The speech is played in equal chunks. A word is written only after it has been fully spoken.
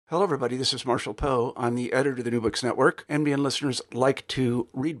Hello, everybody. This is Marshall Poe. I'm the editor of the New Books Network. NBN listeners like to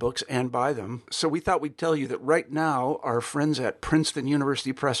read books and buy them. So we thought we'd tell you that right now, our friends at Princeton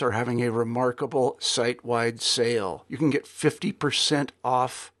University Press are having a remarkable site-wide sale. You can get 50%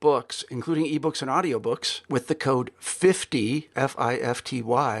 off books, including ebooks and audiobooks, with the code 50,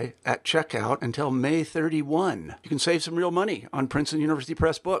 F-I-F-T-Y, at checkout until May 31. You can save some real money on Princeton University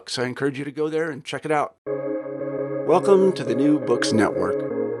Press books. I encourage you to go there and check it out. Welcome to the New Books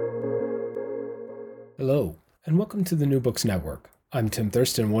Network. Hello, and welcome to the New Books Network. I'm Tim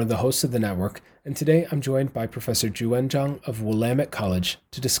Thurston, one of the hosts of the network, and today I'm joined by Professor Juwen Zhang of Willamette College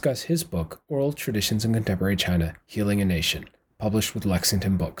to discuss his book, Oral Traditions in Contemporary China, Healing a Nation, published with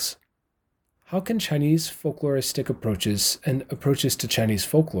Lexington Books. How can Chinese folkloristic approaches and approaches to Chinese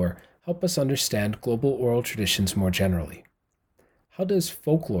folklore help us understand global oral traditions more generally? How does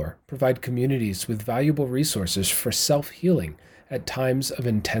folklore provide communities with valuable resources for self-healing at times of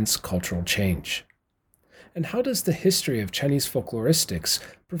intense cultural change? And how does the history of Chinese folkloristics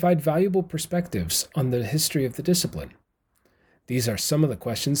provide valuable perspectives on the history of the discipline? These are some of the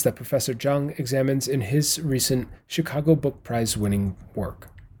questions that Professor Zhang examines in his recent Chicago Book Prize winning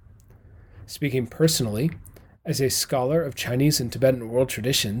work. Speaking personally, as a scholar of Chinese and Tibetan oral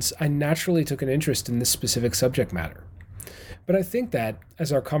traditions, I naturally took an interest in this specific subject matter. But I think that,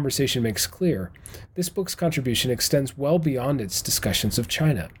 as our conversation makes clear, this book's contribution extends well beyond its discussions of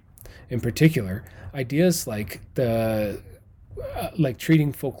China. In particular, ideas like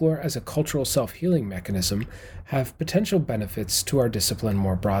treating folklore as a cultural self-healing mechanism have potential benefits to our discipline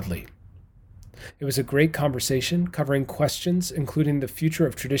more broadly. It was a great conversation covering questions including the future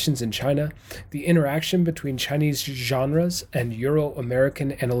of traditions in China, the interaction between Chinese genres and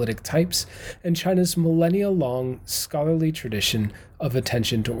Euro-American analytic types, and China's millennia-long scholarly tradition of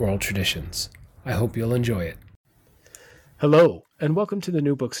attention to oral traditions. I hope you'll enjoy it. Hello, and welcome to the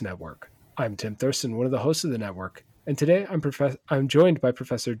New Books Network. I'm Tim Thurston, one of the hosts of the network, and today I'm joined by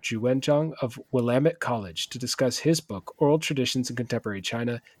Professor Juwen Zhang of Willamette College to discuss his book, Oral Traditions in Contemporary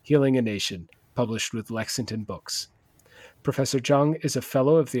China, Healing a Nation, published with Lexington Books. Professor Zhang is a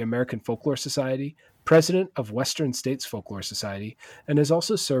fellow of the American Folklore Society, president of Western States Folklore Society, and has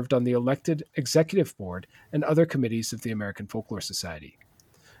also served on the elected executive board and other committees of the American Folklore Society.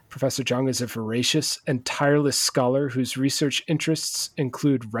 Professor Zhang is a voracious and tireless scholar whose research interests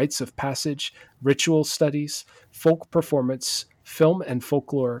include rites of passage, ritual studies, folk performance, film and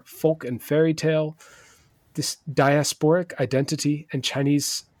folklore, folk and fairy tale, diasporic identity, and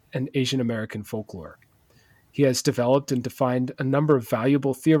Chinese and Asian American folklore. He has developed and defined a number of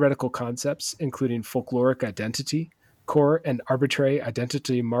valuable theoretical concepts, including folkloric identity, core and arbitrary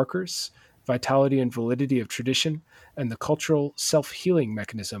identity markers, vitality and validity of tradition, and the cultural self-healing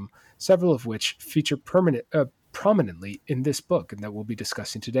mechanism, several of which feature prominently in this book and that we'll be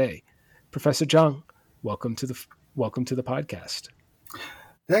discussing today. Professor Zhang, welcome to the podcast.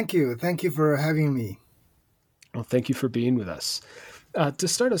 Thank you. Thank you for having me. Well, thank you for being with us. To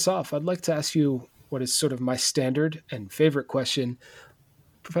start us off, I'd like to ask you what is sort of my standard and favorite question.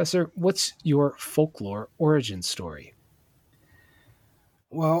 Professor, what's your folklore origin story?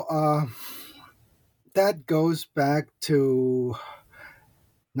 Well, that goes back to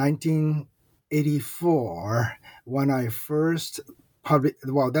 1984 when I first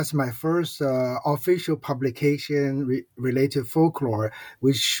that's my first official publication related to folklore,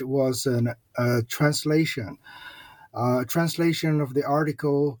 which was a translation of the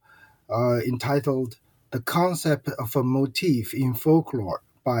article entitled "The Concept of a Motif in Folklore"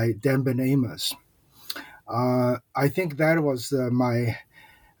 by Dan Ben Amos. I think that was my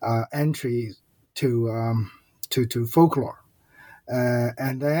entry to folklore,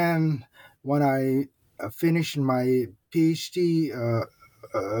 and then when I finished my PhD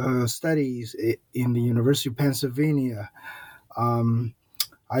studies in the University of Pennsylvania,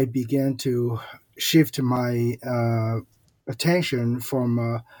 I began to shift my attention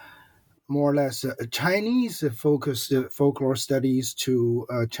from more or less Chinese-focused folklore studies to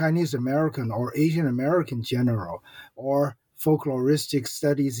Chinese American or Asian American general, or folkloristic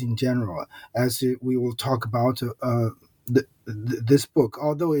studies in general, as we will talk about this book,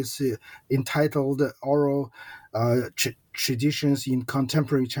 although it's entitled Oral Traditions in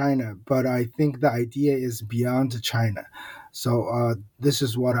Contemporary China, but I think the idea is beyond China. So this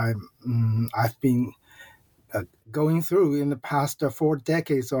is what I've been going through in the past 4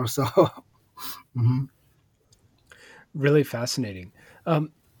 decades or so. Mm-hmm. Really fascinating.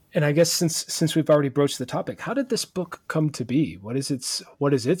 And I guess since we've already broached the topic, how did this book come to be? What is its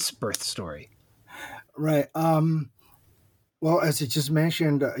birth story? Right. Well, as you just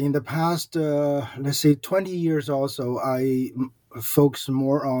mentioned, in the past, let's say 20 years or so, I focus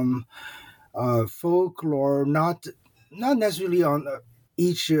more on folklore, not necessarily on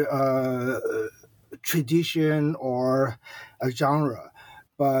each tradition or a genre,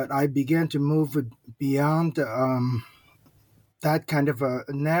 but I began to move beyond that kind of a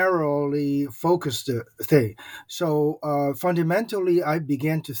narrowly focused thing. So fundamentally, I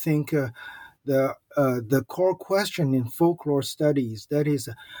began to think the core question in folklore studies, that is,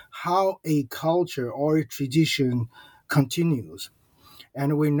 how a culture or a tradition continues.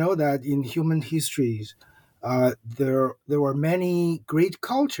 And we know that in human histories, there were many great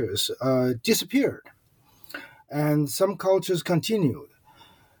cultures disappeared, and some cultures continued.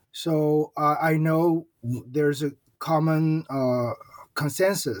 So I know there's a common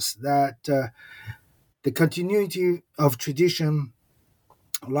consensus that the continuity of tradition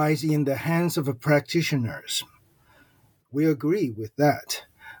lies in the hands of practitioners. We agree with that.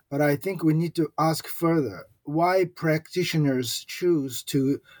 But I think we need to ask further why practitioners choose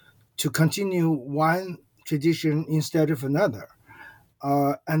to continue one tradition instead of another.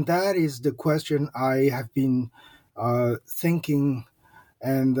 And that is the question I have been thinking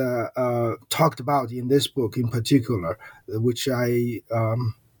and talked about in this book in particular, which I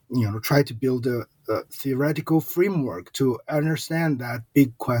try to build a theoretical framework to understand that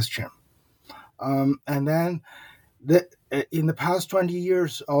big question. And then in the past 20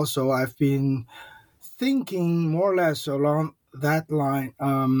 years also, I've been thinking more or less along that line,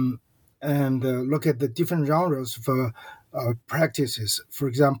 and look at the different genres of practices. For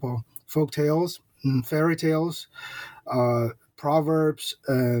example, folk tales, fairy tales, proverbs,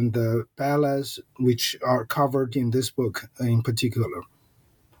 and ballads, which are covered in this book in particular.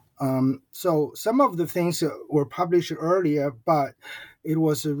 So some of the things were published earlier, but it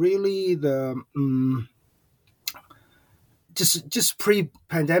was really the just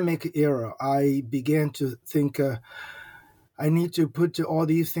pre-pandemic era. I began to think I need to put all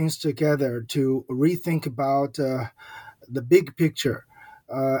these things together to rethink about the big picture.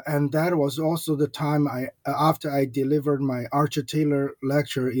 And that was also the time after I delivered my Archer Taylor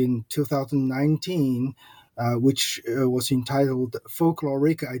lecture in 2019, which was entitled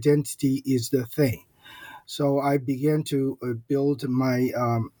 "Folkloric Identity is the Thing." So I began to build my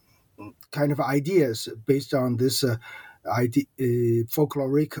kind of ideas based on this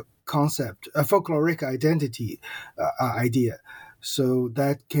folkloric concept, a folkloric identity idea. So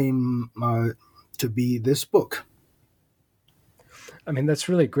that came to be this book. I mean, that's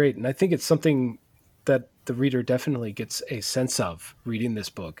really great. And I think it's something that the reader definitely gets a sense of reading this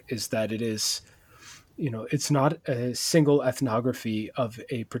book, is that it is, it's not a single ethnography of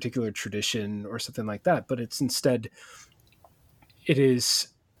a particular tradition or something like that, but it is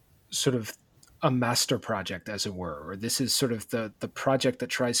sort of a master project, as it were, or this is sort of the project that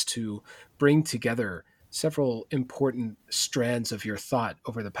tries to bring together several important strands of your thought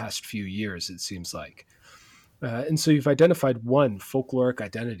over the past few years, it seems like. And so you've identified one, folkloric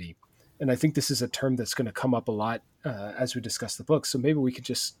identity. And I think this is a term that's going to come up a lot as we discuss the book. So maybe we could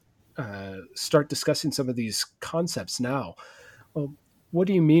just start discussing some of these concepts now. Well, what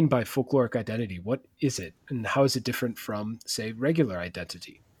do you mean by folkloric identity? What is it? And how is it different from, say, regular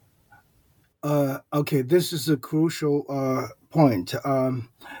identity? Okay, this is a crucial point.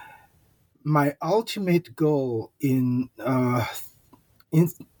 My ultimate goal in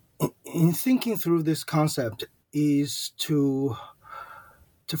thinking through this concept is to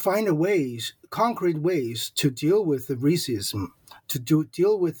find concrete ways to deal with the racism, to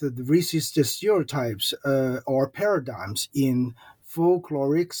deal with the racist stereotypes or paradigms in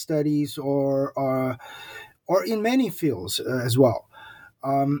folkloric studies or in many fields as well,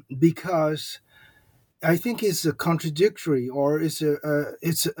 because I think it's a contradictory, or it's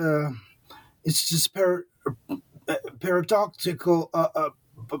just paradoxical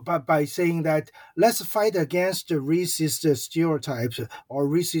by saying that let's fight against the racist stereotypes or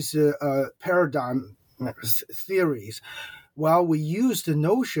racist paradigm theories, while we use the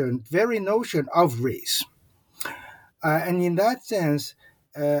very notion of race. And in that sense,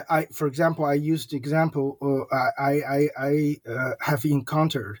 for example, I used the example I have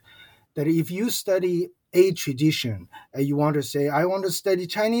encountered that if you study a tradition, you want to say, I want to study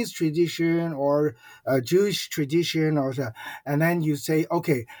Chinese tradition or Jewish tradition, and then you say,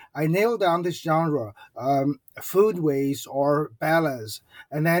 okay, I nailed down this genre, foodways or ballads,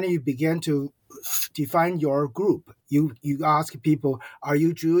 and then you begin to define your group. You ask people, are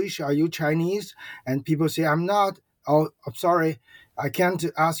you Jewish? Are you Chinese? And people say, I'm not. Oh, I'm sorry, I can't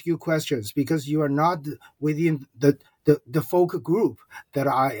ask you questions because you are not within the folk group that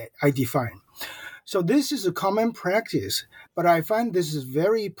I define. So this is a common practice, but I find this is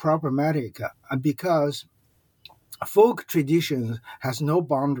very problematic because folk tradition has no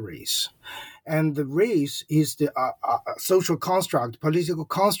boundaries, and the race is the social construct, political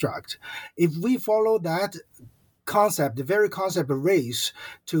construct. If we follow that concept, the very concept of race,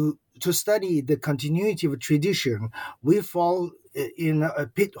 to study the continuity of tradition, we fall in a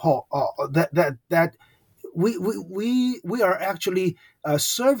pitfall that we are actually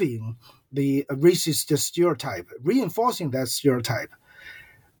serving the racist stereotype, reinforcing that stereotype,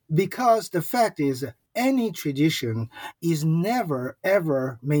 because the fact is any tradition is never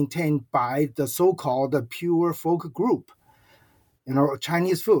ever maintained by the so-called pure folk group.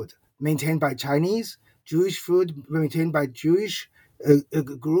 Chinese food maintained by Chinese, Jewish food maintained by Jewish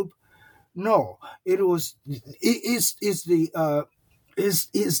group. No, is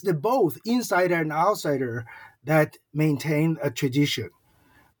the both insider and outsider that maintain a tradition.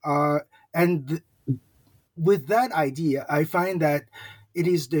 And with that idea, I find that it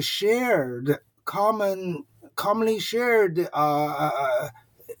is the commonly shared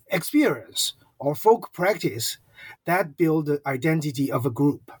experience or folk practice that build the identity of a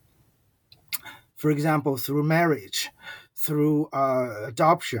group. For example, through marriage, through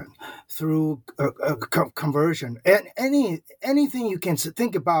adoption, through conversion, and anything you can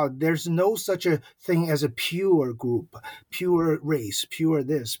think about. There's no such a thing as a pure group, pure race, pure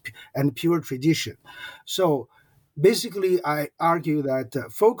this, and pure tradition. So basically, I argue that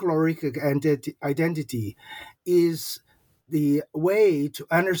folkloric identity is the way to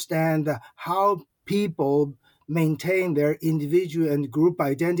understand how people maintain their individual and group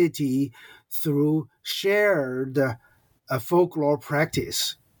identity through shared folklore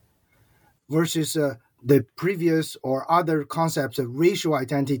practice versus the previous or other concepts of racial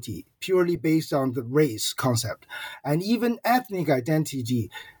identity purely based on the race concept. And even ethnic identity,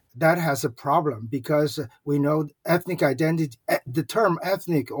 that has a problem, because we know ethnic identity, the term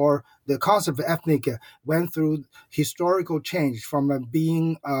ethnic or the concept of ethnic went through historical change from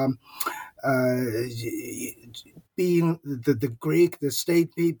being the Greek, the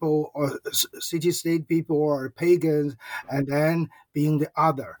state people, or city-state people, or pagans, and then being the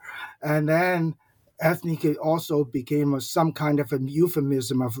other. And then ethnic also became some kind of a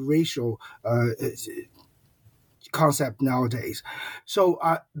euphemism of racial concept nowadays. So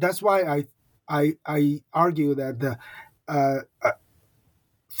that's why I argue that the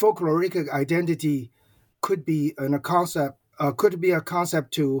folkloric identity could be a concept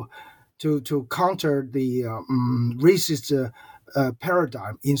to counter the racist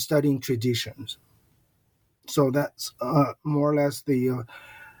paradigm in studying traditions. So that's more or less the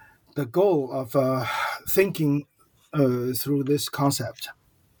goal of thinking through this concept.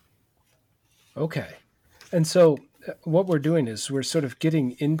 Okay. And so what we're doing is we're sort of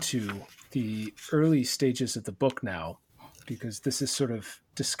getting into the early stages of the book now, because this is sort of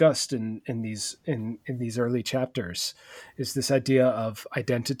discussed in these early chapters, is this idea of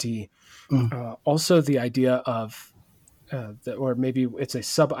identity, also the idea of or maybe it's a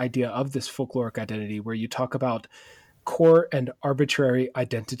sub idea of this folkloric identity, where you talk about core and arbitrary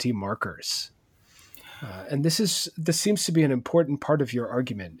identity markers. And this seems to be an important part of your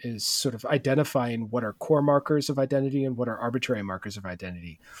argument, is sort of identifying what are core markers of identity and what are arbitrary markers of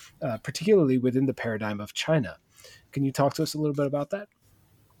identity, particularly within the paradigm of China. Can you talk to us a little bit about that?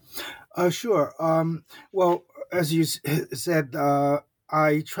 Sure. Well, as you said,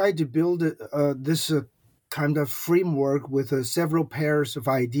 I tried to build this kind of framework with several pairs of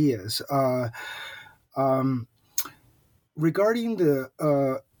ideas. Regarding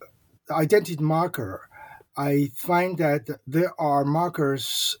the identity marker, I find that there are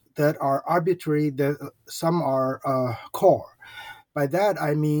markers that are arbitrary, that some are core. By that,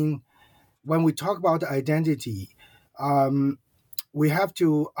 I mean, when we talk about identity, we have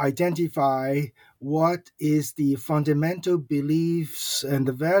to identify what is the fundamental beliefs and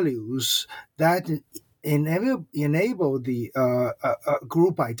the values that enable the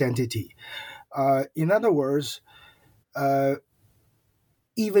group identity. In other words,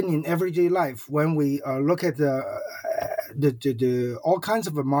 even in everyday life, when we look at the all kinds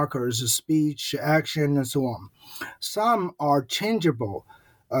of markers, speech, action, and so on, some are changeable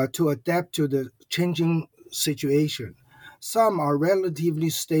to adapt to the changing situation. Some are relatively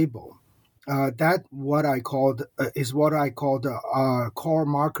stable. That is what I call the core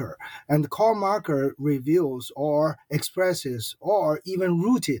marker, and the core marker reveals or expresses or even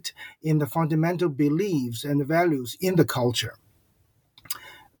rooted in the fundamental beliefs and values in the culture.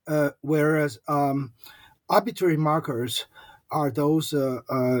 Whereas arbitrary markers are those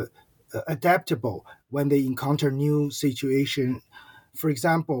adaptable when they encounter new situation. For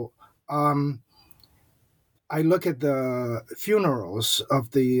example, I look at the funerals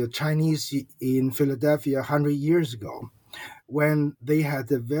of the Chinese in Philadelphia 100 years ago, when they had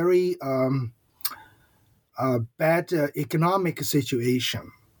a very bad economic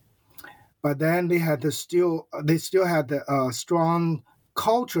situation, but then they still had a strong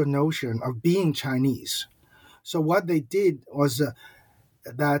cultural notion of being Chinese. So what they did was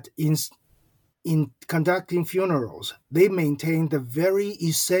that in conducting funerals, they maintained the very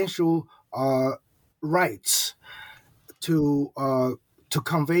essential rights to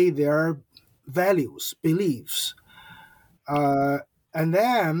convey their values, beliefs, and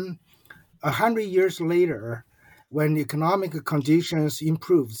then 100 years later, when economic conditions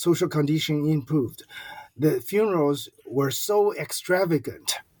improved, social conditions improved, the funerals were so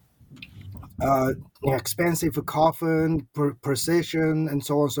extravagant, expensive coffin, procession, and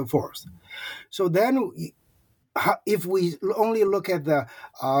so on and so forth. So then, if we only look at the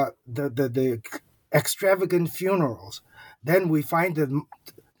extravagant funerals, then we find that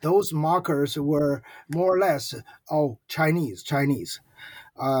those markers were more or less Chinese,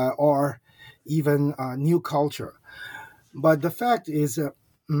 or even new culture. But the fact is,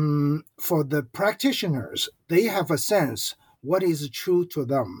 for the practitioners, they have a sense what is true to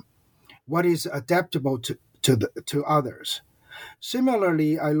them, what is adaptable to others.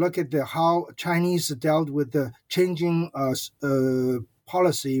 Similarly, I look at how Chinese dealt with the changing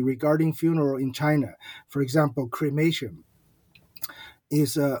policy regarding funeral in China. For example, cremation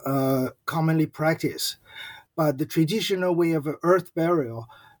is commonly practiced, but the traditional way of earth burial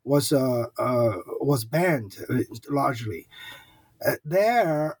was banned largely.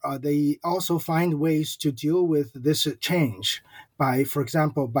 They also find ways to deal with this change by, for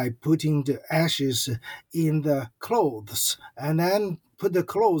example, by putting the ashes in the clothes and then put the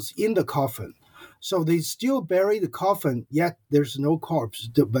clothes in the coffin. So they still bury the coffin, yet there's no corpse,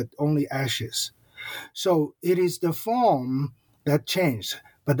 but only ashes. So it is the form that changed,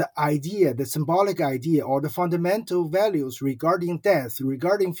 but the idea, the symbolic idea, or the fundamental values regarding death,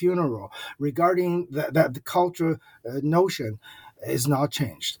 regarding funeral, regarding the cultural notion is not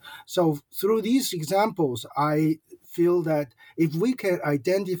changed. So through these examples, I feel that if we can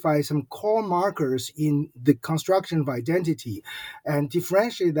identify some core markers in the construction of identity and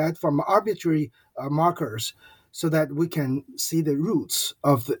differentiate that from arbitrary markers, so that we can see the roots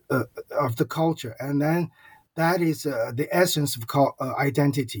of the culture, and then that is the essence of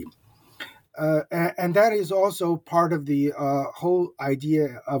identity. And that is also part of the whole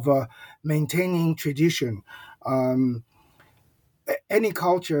idea of maintaining tradition. Any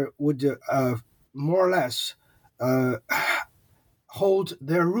culture would more or less hold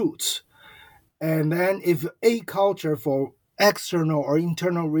their roots. And then if a culture, for external or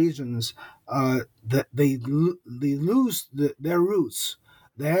internal reasons, that they lose their roots,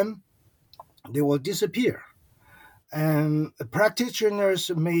 then they will disappear. And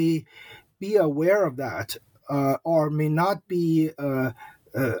practitioners may be aware of that, or may not be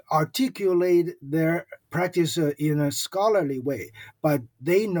articulate their practice in a scholarly way, but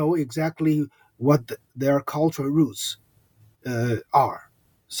they know exactly what their cultural roots are.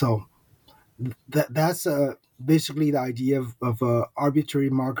 So that's basically the idea of arbitrary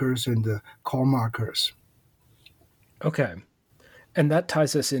markers and core markers. Okay. And that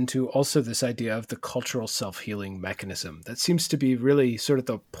ties us into also this idea of the cultural self-healing mechanism. That seems to be really sort of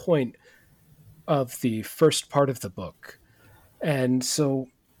the point of the first part of the book. And so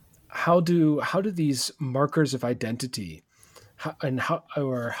how do these markers of identity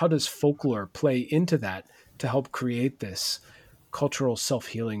how does folklore play into that to help create this cultural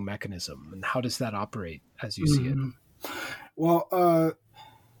self-healing mechanism, and how does that operate as you see it? Mhm. Well,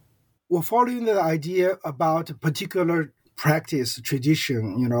 we're following the idea about a particular practice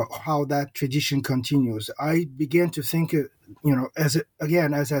tradition, how that tradition continues. I began to think,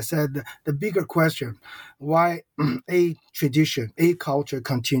 as I said, the bigger question: why a tradition, a culture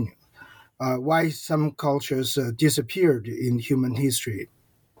continue? Why some cultures disappeared in human history?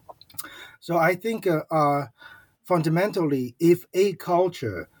 So I think fundamentally, if a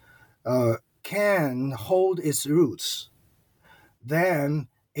culture can hold its roots, then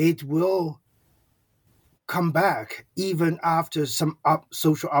it will come back even after some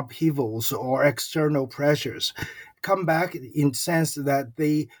social upheavals or external pressures. Come back in the sense that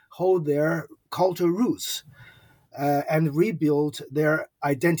they hold their cultural roots and rebuild their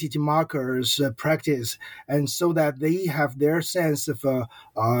identity markers, practice, and so that they have their sense of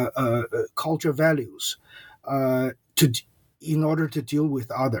culture values to in order to deal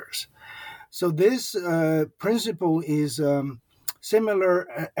with others. So this principle is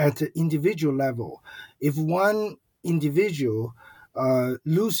similar at the individual level. If one individual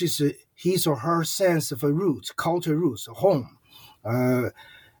loses his or her sense of a root, culture roots, home,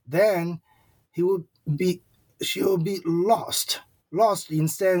 then he will be she will be lost in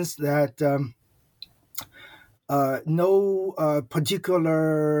sense that no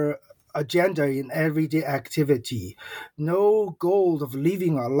particular agenda in everyday activity, no goal of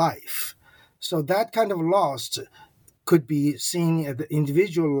living a life. So that kind of lost could be seen at the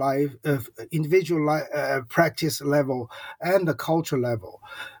practice level and the culture level.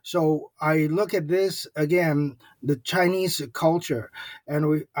 So I look at this again, the Chinese culture,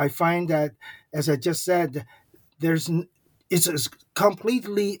 and I find that, as I just said, there's it's a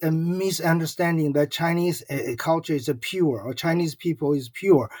completely a misunderstanding that Chinese culture is a pure, or Chinese people is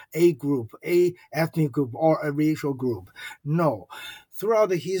pure, a group, a ethnic group, or a racial group. No. Throughout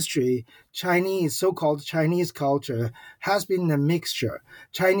the history, so-called Chinese culture has been a mixture.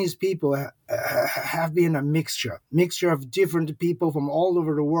 Chinese people have been a mixture of different people from all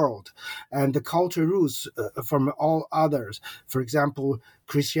over the world, and the culture roots from all others. For example,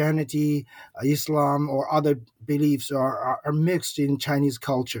 Christianity, Islam, or other beliefs are mixed in Chinese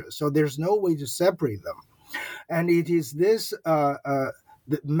culture. So there's no way to separate them. And it is this the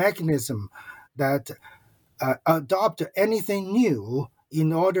mechanism that adopt anything new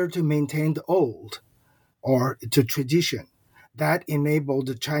in order to maintain the old or the tradition that enabled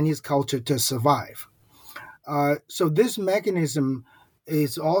the Chinese culture to survive. So this mechanism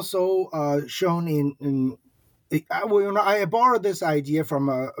is also shown in I borrowed this idea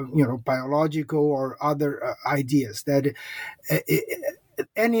from biological or other ideas that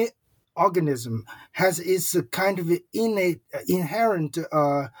any organism has its kind of innate, inherent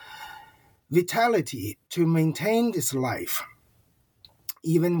vitality to maintain its life.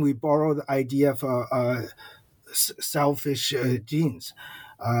 Even we borrow the idea of selfish genes,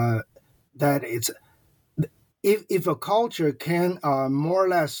 that it's if a culture can more or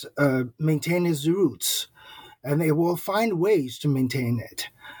less maintain its roots, and it will find ways to maintain it.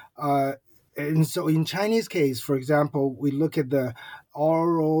 And so in Chinese case, for example, we look at the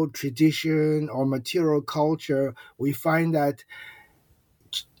oral tradition or material culture, we find that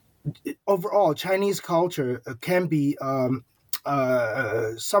overall Chinese culture can be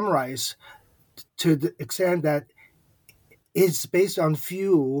summarized to the extent that it's based on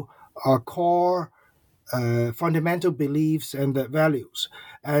few core fundamental beliefs and values,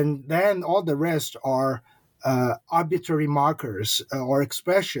 and then all the rest are arbitrary markers or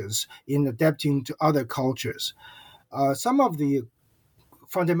expressions in adapting to other cultures. Some of the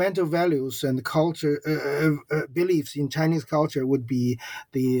fundamental values and culture beliefs in Chinese culture would be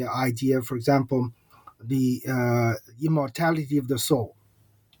the idea, for example, the immortality of the soul,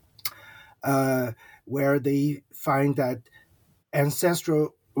 where they find that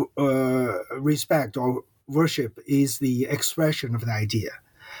ancestral respect or worship is the expression of the idea.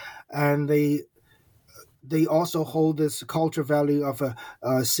 And they also hold this cultural value of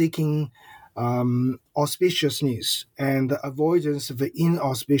seeking auspiciousness and the avoidance of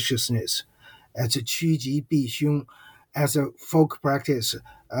inauspiciousness as a qu ji bi xiong, as a folk practice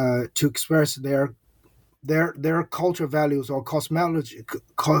to express their cultural values or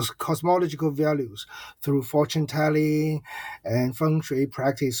cosmological values through fortune telling and feng shui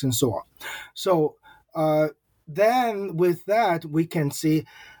practice and so on. So then with that, we can see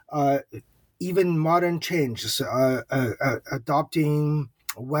even modern changes, adopting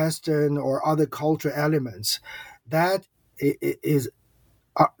Western or other cultural elements, that is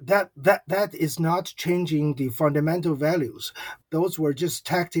that is not changing the fundamental values. Those were just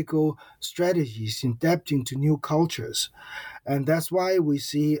tactical strategies in adapting to new cultures, and that's why we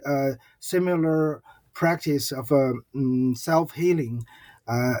see a similar practice of self-healing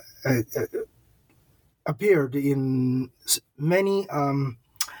appeared in many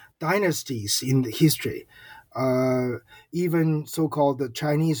dynasties in the history. Even so-called the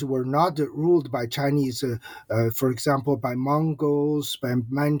Chinese were not ruled by Chinese, for example, by Mongols, by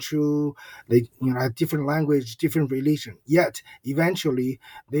Manchu. They had different language, different religion. Yet eventually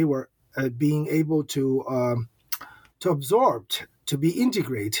they were being able to absorb, to be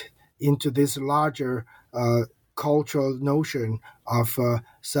integrated into this larger cultural notion of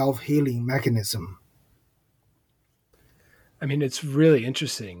self-healing mechanism. I mean, it's really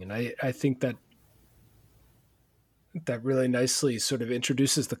interesting, and I think that really nicely sort of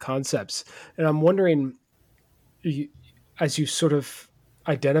introduces the concepts. And I'm wondering, as you sort of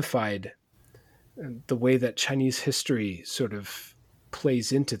identified the way that Chinese history sort of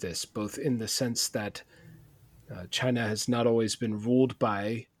plays into this, both in the sense that China has not always been ruled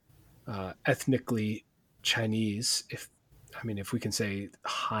by ethnically Chinese, if we can say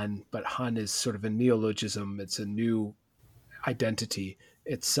Han, but Han is sort of a neologism. It's a new identity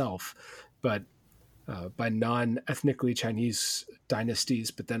itself, but by non-ethnically Chinese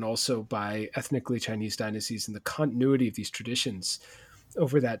dynasties, but then also by ethnically Chinese dynasties and the continuity of these traditions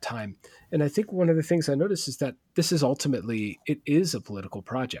over that time. And I think one of the things I noticed is that this is ultimately, it is a political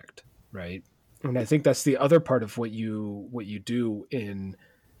project, right? And I think that's the other part of what you do in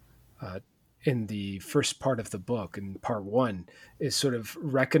the first part of the book, in part one, is sort of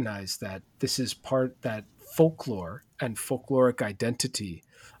recognize that this is part, that folklore and folkloric identity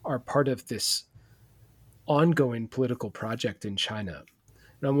are part of this ongoing political project in China.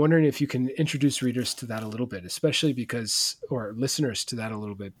 And I'm wondering if you can introduce readers to that a little bit, especially because, or listeners to that a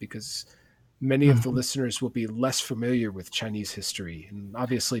little bit, because many of the listeners will be less familiar with Chinese history and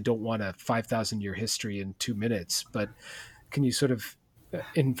obviously don't want a 5,000-year history in 2 minutes. But can you sort of,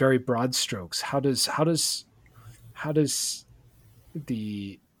 in very broad strokes, how does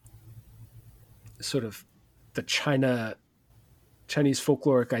the sort of the Chinese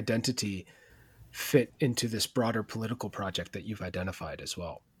folkloric identity fit into this broader political project that you've identified as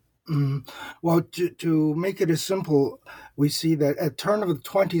well? Well, to make it simple, we see that at turn of the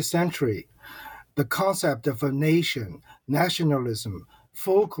 20th century, the concept of a nation, nationalism,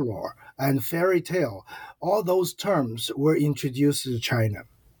 folklore, and fairy tale, all those terms were introduced to China.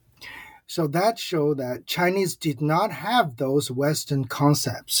 So that showed that Chinese did not have those Western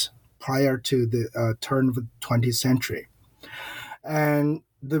concepts prior to the turn of the 20th century. And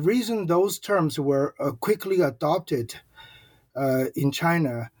the reason those terms were quickly adopted in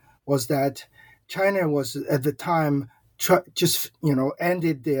China was that China was at the time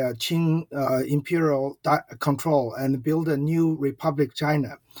ended their Qing imperial control and built a new republic,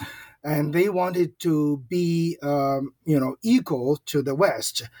 China, and they wanted to be equal to the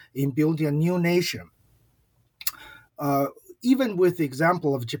West in building a new nation. Even with the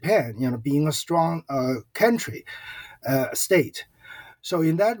example of Japan, being a strong country, state. So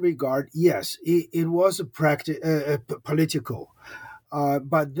in that regard, yes, it was a political.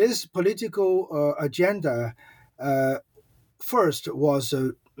 But this political agenda first was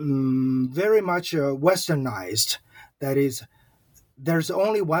very much westernized. That is, there's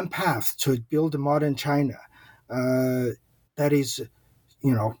only one path to build modern China. That is,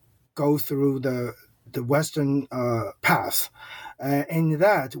 go through the Western path. In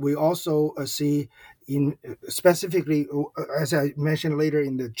that, we also see in specifically, as I mentioned later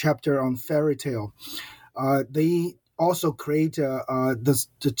in the chapter on fairy tale, they also create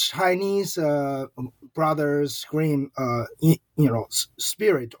the Chinese brothers Grimm,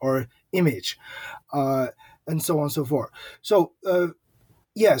 spirit or image, and so on and so forth. So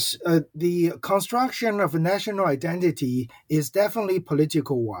yes, the construction of a national identity is definitely a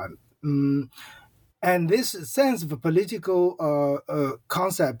political one. And this sense of a political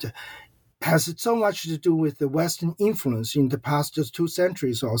concept has so much to do with the Western influence in the past 2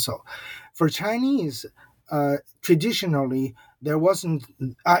 centuries also. For Chinese, traditionally, there wasn't,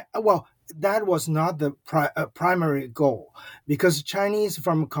 that was not the primary goal, because Chinese,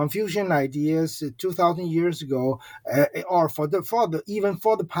 from Confucian ideas 2,000 years ago, or even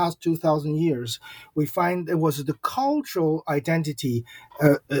for the past 2,000 years, we find it was the cultural identity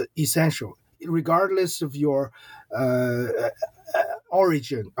essential, regardless of your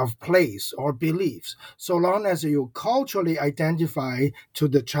origin of place or beliefs. So long as you culturally identify to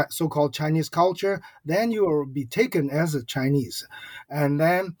the so-called Chinese culture, then you will be taken as a Chinese. And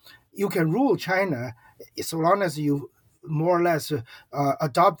then you can rule China so long as you more or less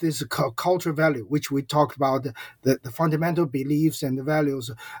adopt this cultural value, which we talked about, the fundamental beliefs and the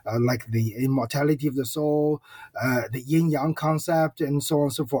values, like the immortality of the soul, the yin-yang concept, and so on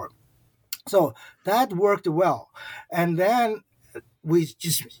and so forth. So that worked well. And then we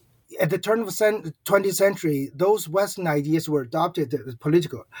just, at the turn of the 20th century, those Western ideas were adopted as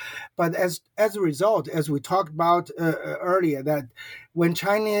political. But as a result, as we talked about earlier, that when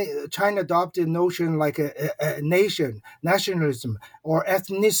China adopted a notion like a nation, nationalism, or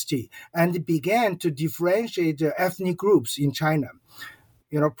ethnicity, and began to differentiate ethnic groups in China.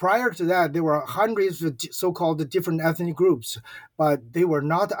 Prior to that, there were hundreds of so-called different ethnic groups, but they were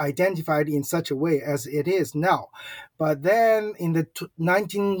not identified in such a way as it is now. But then in the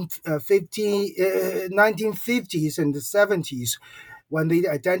 1950s and the 70s, when they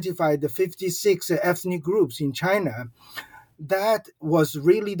identified the 56 ethnic groups in China, that was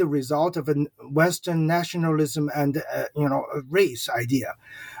really the result of a Western nationalism and a race idea.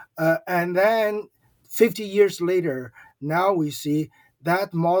 And then 50 years later, now we see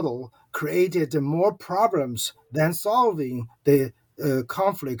that model created more problems than solving the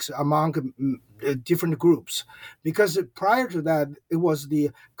conflicts among different groups. Because prior to that, it was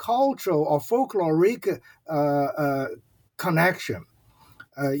the cultural or folkloric connection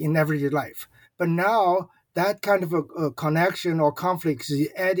in everyday life. But now that kind of a connection or conflict is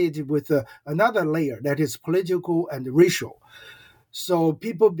added with another layer that is political and racial. So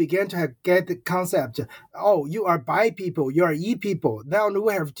people began to get the concept, oh, you are bi people, you are E people. Now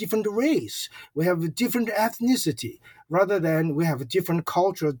we have different race, we have different ethnicity, rather than we have different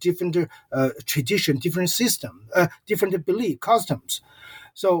culture, different tradition, different system, different belief, customs.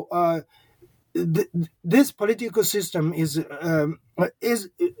 So this political system is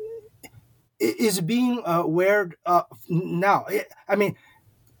being aware now. I mean,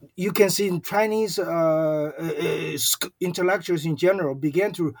 you can see Chinese intellectuals in general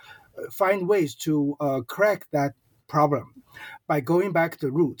began to find ways to crack that problem by going back to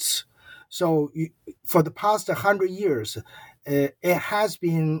roots. So for the past 100 years, it has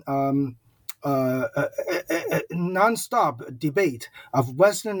been a non-stop debate of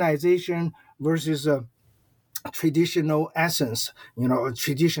westernization versus traditional essence,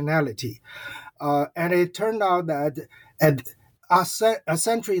 traditionality. And it turned out that at a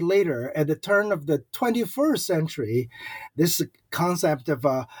century later, at the turn of the 21st century, this concept of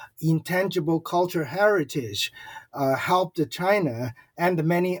intangible cultural heritage helped China and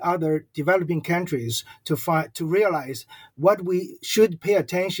many other developing countries to realize what we should pay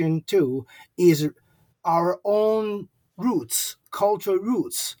attention to is our own roots, cultural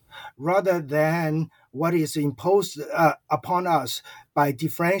roots, rather than what is imposed upon us by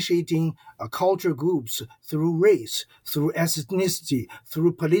differentiating culture groups through race, through ethnicity,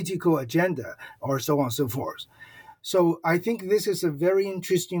 through political agenda, or so on and so forth. So I think this is a very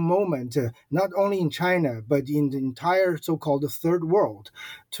interesting moment, not only in China, but in the entire so-called third world,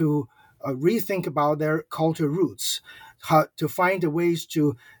 to rethink about their cultural roots, how to find ways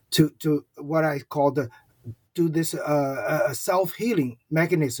to what I call do this self-healing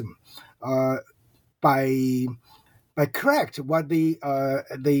mechanism by correct what they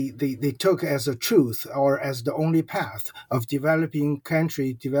took as a truth or as the only path of developing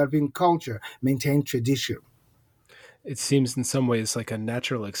country, developing culture, maintain tradition. It seems in some ways like a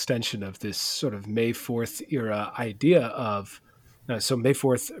natural extension of this sort of May 4th era idea of, so May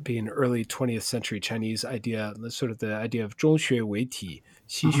 4th being early 20th century Chinese idea, sort of the idea of 中学为体,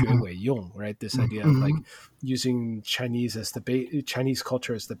 西学为用, right? This idea of like using Chinese as Chinese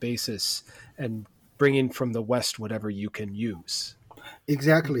culture as the basis and bringing from the West whatever you can use.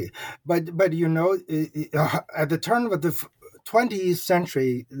 Exactly. But at the turn of the 20th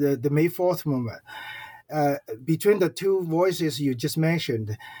century, the May 4th movement, between the two voices you just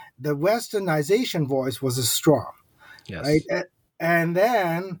mentioned, the westernization voice was strong. Yes. Right? And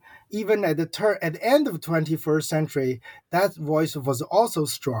then even at the end of the 21st century, that voice was also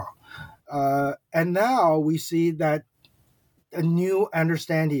strong. And now we see that a new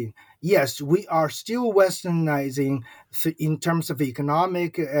understanding. Yes, we are still westernizing in terms of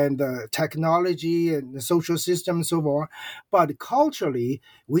economic and technology and the social system and so on, but culturally,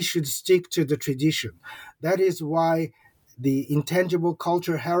 we should stick to the tradition. That is why the intangible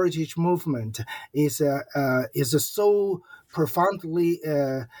cultural heritage movement is so profoundly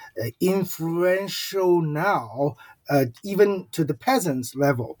influential now, even to the peasants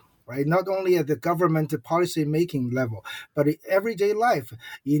level. Right? Not only at the government policy making level, but in everyday life,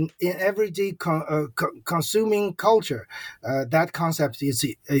 in everyday consuming culture, that concept is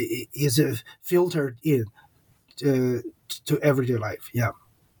filtered in to everyday life. Yeah.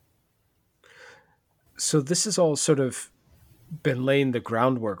 So this is all sort of been laying the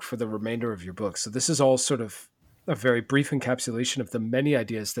groundwork for the remainder of your book. So this is all sort of a very brief encapsulation of the many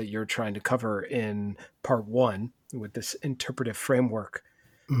ideas that you're trying to cover in part one with this interpretive framework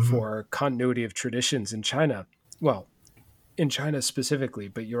for continuity of traditions in China. Well, in China specifically,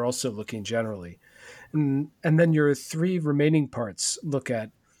 but you're also looking generally. And then your three remaining parts look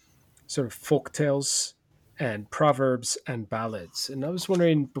at sort of folk tales and proverbs and ballads. And I was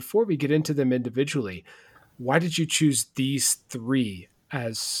wondering, before we get into them individually, why did you choose these three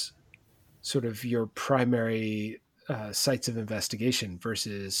as sort of your primary sites of investigation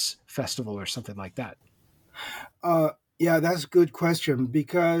versus festival or something like that? Yeah, that's a good question,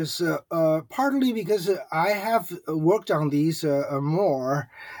 because partly because I have worked on these more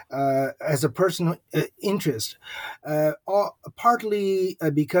as a personal interest, or partly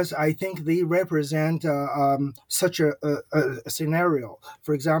because I think they represent such a scenario.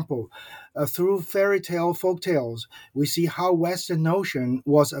 For example, through fairy tale, folk tales, we see how Western notion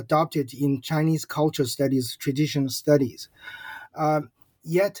was adopted in Chinese culture studies, traditional studies.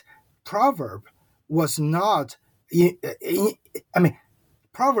 Yet, proverb was not.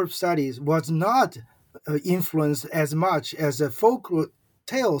 Proverb studies was not influenced as much as folk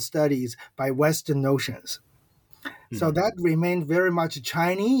tale studies by Western notions. So that remained very much a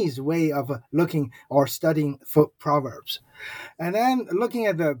Chinese way of looking or studying proverbs. And then looking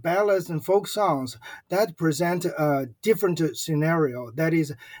at the ballads and folk songs, that present a different scenario that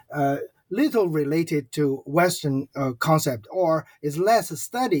is little related to Western concept, or is less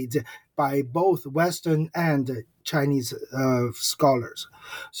studied by both Western and Chinese scholars.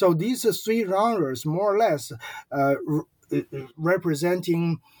 So these three genres, more or less,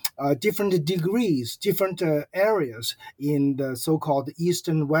 representing different degrees, different areas in the so-called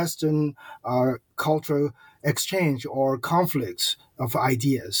Eastern-Western cultural exchange or conflicts of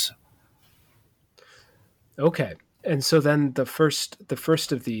ideas. Okay, and so then the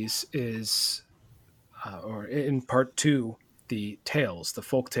first of these is, or in part two, the tales, the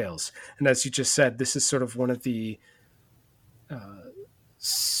folk tales, and as you just said, this is sort of one of the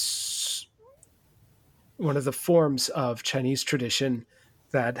forms of Chinese tradition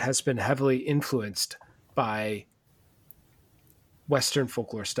that has been heavily influenced by Western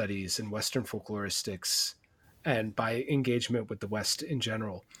folklore studies and Western folkloristics, and by engagement with the West in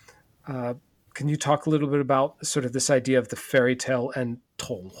general. Can you talk a little bit about sort of this idea of the fairy tale and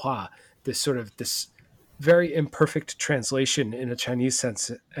tonghua, this very imperfect translation in a Chinese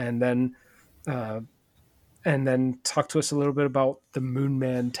sense, and then talk to us a little bit about the Moon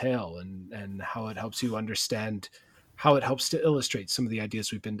Man tale and how it helps you understand, how it helps to illustrate some of the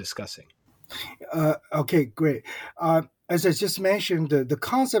ideas we've been discussing. Okay, great. As I just mentioned, the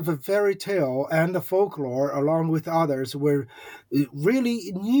concept of fairy tale and the folklore, along with others, were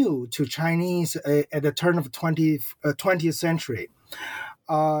really new to Chinese at the turn of 20th century.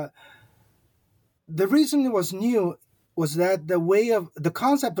 The reason it was new was that the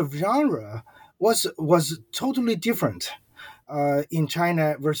concept of genre was totally different in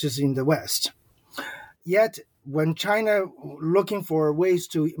China versus in the West. Yet, when China looking for ways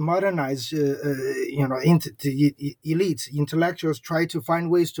to modernize, the elites, intellectuals try to find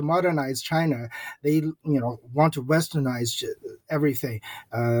ways to modernize China. They, want to westernize everything,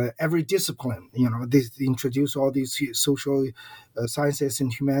 every discipline. They introduce all these social sciences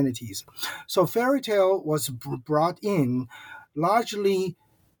and humanities. So fairy tale was brought in largely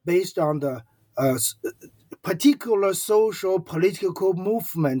based on the particular social political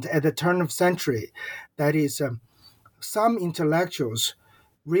movement at the turn of century. That is, some intellectuals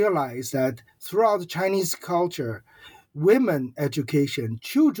realized that throughout Chinese culture, women education,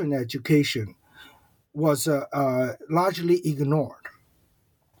 children education was largely ignored.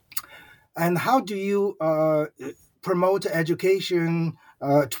 And how do you promote education,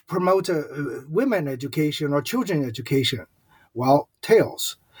 to promote women education or children education? Well,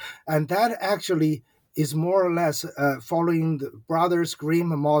 tales. And that actually is more or less following the Brothers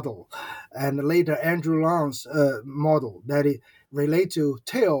Grimm model and later Andrew Lang's model, that it relate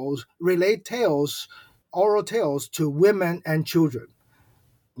tales, oral tales to women and children.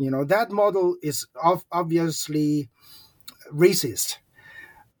 That model is obviously racist,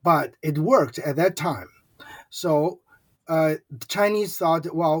 but it worked at that time. So the Chinese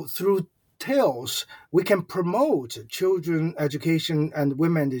thought, well, through tales, we can promote children education and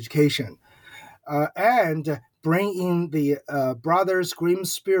women education. And bring in the Brothers Grimm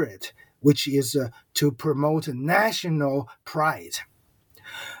spirit, which is to promote national pride.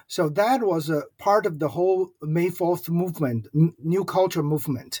 So that was a part of the whole May 4th movement, new culture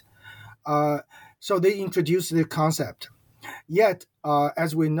movement. So they introduced the concept. Yet,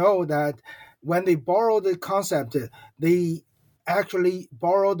 as we know that when they borrowed the concept, they actually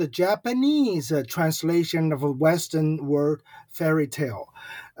borrowed the Japanese translation of a Western word, fairy tale.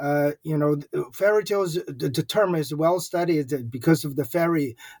 Fairy tales, the term is well studied because of the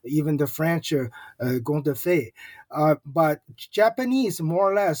fairy, even the French conte de fées. But Japanese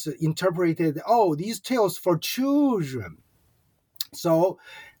more or less interpreted, these tales for children. So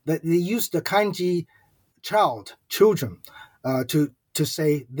they used the kanji children, to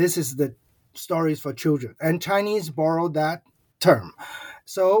say this is the stories for children. And Chinese borrowed that term.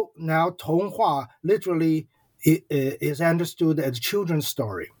 So now Tonghua literally is understood as children's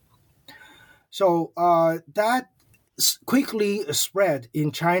story. So that quickly spread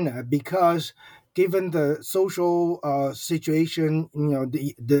in China because given the social situation,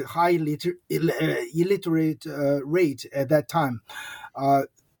 the high illiterate rate at that time,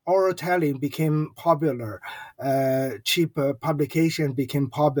 oral telling became popular, cheap publication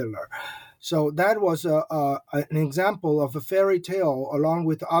became popular. So that was an example of a fairy tale along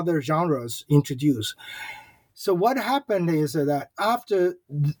with other genres introduced. So what happened is that throughout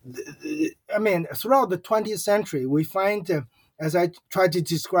the 20th century, we find, as I tried to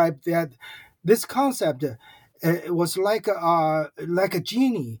describe, that this concept It was like a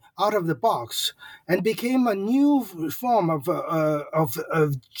genie out of the box, and became a new form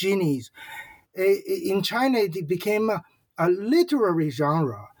of genies. In China, it became a literary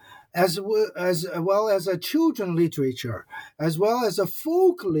genre, as well as a children literature, as well as a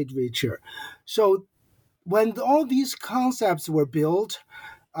folk literature. So when all these concepts were built,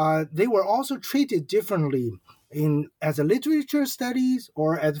 they were also treated differently as a literature studies,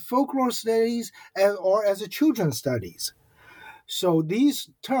 or as folklore studies, or as a children's studies. So these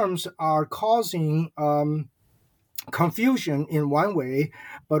terms are causing confusion in one way,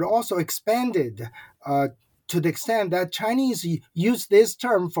 but also expanded to the extent that Chinese use this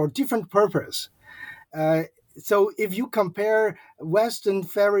term for different purpose. Uh, so if you compare Western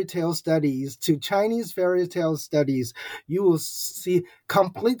fairy tale studies to Chinese fairy tale studies, you will see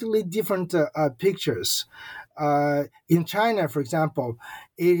completely different pictures. In China, for example,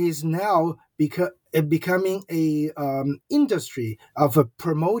 it is now becoming a industry of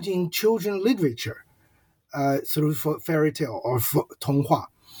promoting children literature through fairy tale or 童话,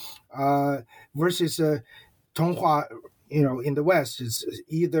 versus 童话. In the West, is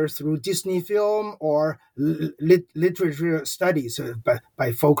either through Disney film or literature studies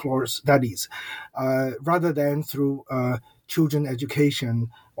by folklore studies, rather than through children education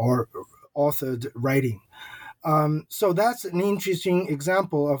or authored writing. So that's an interesting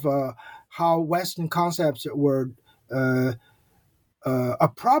example of how Western concepts were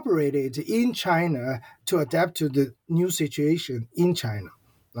appropriated in China to adapt to the new situation in China,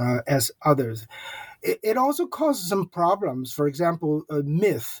 as others. It also causes some problems. For example,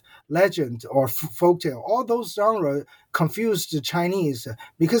 myth, legend, or folktale. All those genres confused the Chinese,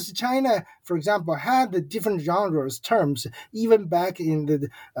 because China, for example, had the different genres terms even back in the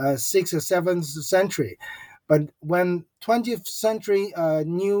 6th or 7th century. But when 20th century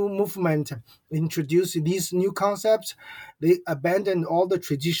new movement introduced these new concepts, they abandoned all the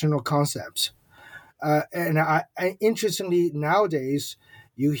traditional concepts. And interestingly, nowadays,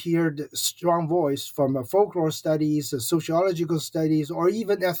 you hear the strong voice from folklore studies, sociological studies, or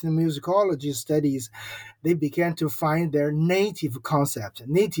even ethnomusicology studies. They began to find their native concept,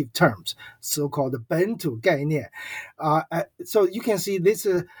 native terms, so-called 本土概念. So you can see this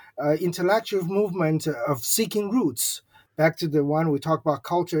intellectual movement of seeking roots, back to the one we talked about,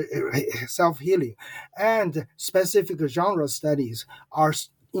 culture, self-healing, and specific genre studies are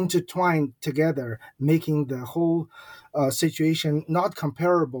intertwined together, making the whole situation not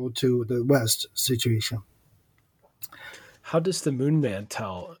comparable to the West situation. How does the Moon Man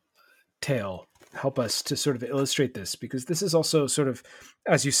tale help us to sort of illustrate this? Because this is also sort of,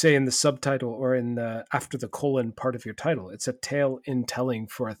 as you say in the subtitle, or in the after the colon part of your title, it's a tale in telling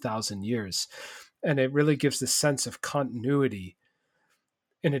for 1,000 years. And it really gives this sense of continuity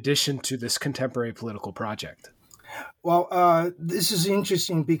in addition to this contemporary political project. Well, this is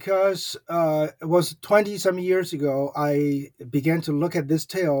interesting because it was 20 some years ago I began to look at this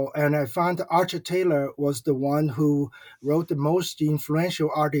tale, and I found Archer Taylor was the one who wrote the most influential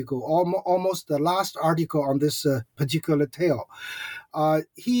article, almost the last article on this particular tale.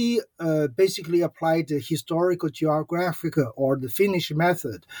 He basically applied the historical geographical, or the Finnish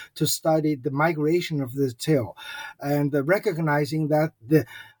method, to study the migration of the tale, and recognizing that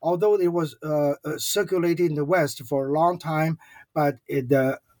although it was circulated in the West for a long time, but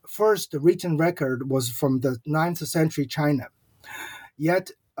the first written record was from the 9th century China.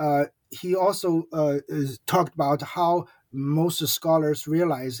 Yet he also talked about how most scholars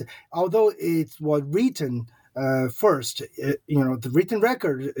realize, although it was written first, the written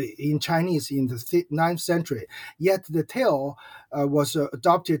record in Chinese in the 9th century, yet the tale was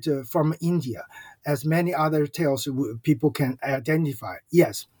adopted from India, as many other tales people can identify.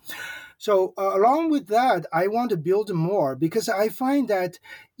 Yes. So along with that, I want to build more, because I find that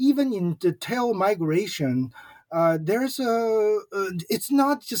even in the tale migration, there's it's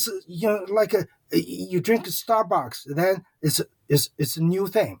not just like you drink Starbucks, then it's a new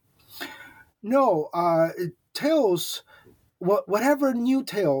thing. No, tales, whatever new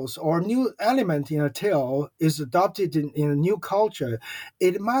tales or new element in a tale is adopted in a new culture,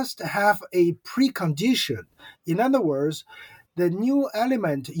 it must have a precondition. In other words, the new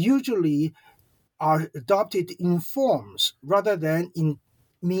element usually are adopted in forms rather than in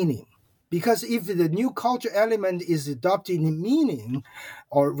meaning. Because if the new culture element is adopted in meaning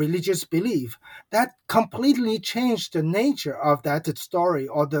or religious belief, that completely changed the nature of that story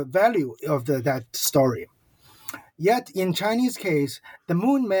or the value of that story. Yet in Chinese case, the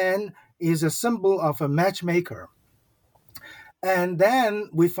Moon Man is a symbol of a matchmaker. And then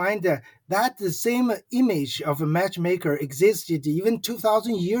we find that the same image of a matchmaker existed even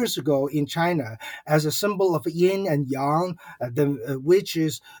 2,000 years ago in China as a symbol of yin and yang, the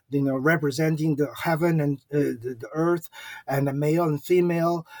witches, representing the heaven and the earth, and the male and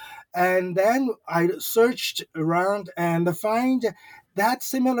female. And then I searched around and find that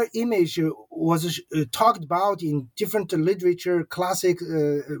similar image was talked about in different literature, classic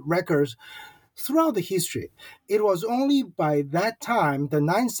records throughout the history. It was only by that time, the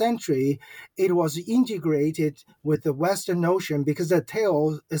 9th century, it was integrated with the Western notion because the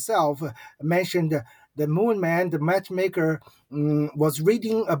tale itself mentioned the moon man, the matchmaker, was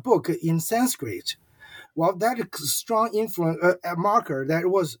reading a book in Sanskrit. Well, that is strong influence, a marker that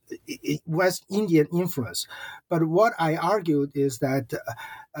was West Indian influence. But what I argued is that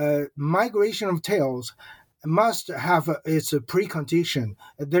migration of tales must have its precondition.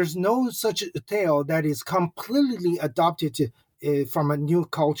 There's no such tale that is completely adopted from a new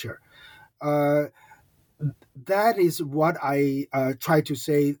culture. Uh, that is what I try to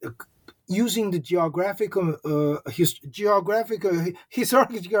say. Using the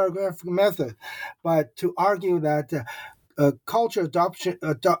historical geographic method, but to argue that culture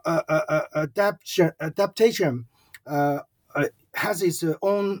adaptation has its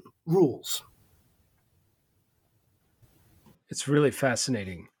own rules. It's really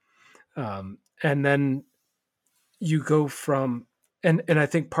fascinating. And then you go from, and I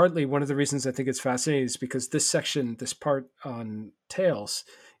think partly one of the reasons I think it's fascinating is because this section, this part on tales,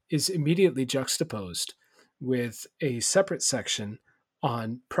 is immediately juxtaposed with a separate section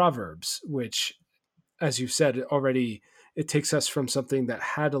on proverbs, which, as you've said already, it takes us from something that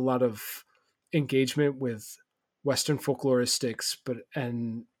had a lot of engagement with Western folkloristics,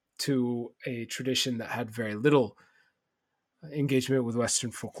 and to a tradition that had very little engagement with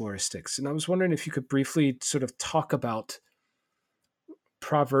Western folkloristics. And I was wondering if you could briefly sort of talk about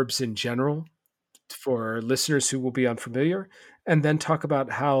proverbs in general for listeners who will be unfamiliar, and then talk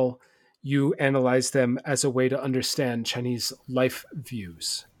about how you analyze them as a way to understand Chinese life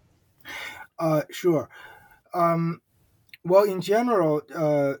views. Sure. Well, in general,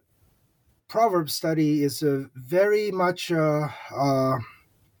 proverb study is very much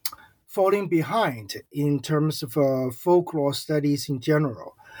falling behind in terms of folklore studies in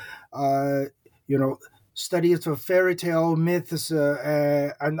general. Studies of fairy tale myths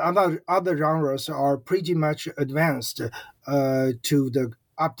and other genres are pretty much advanced to the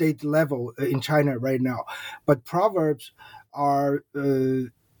update level in China right now. But proverbs are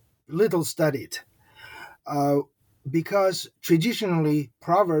little studied. Because traditionally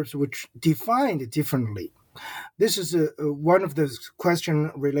proverbs were defined differently. This is one of the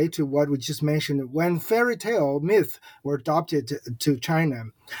questions related to what we just mentioned. When fairy tale myth were adopted to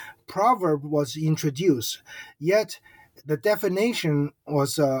China, proverb was introduced, yet the definition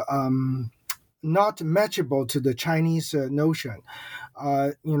was not matchable to the Chinese notion.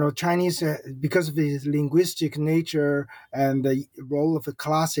 Chinese, because of its linguistic nature and the role of the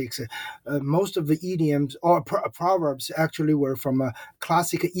classics, most of the idioms or proverbs actually were from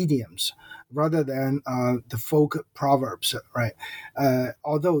classic idioms rather than the folk proverbs, right?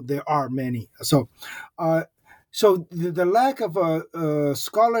 Although there are many. So the lack of a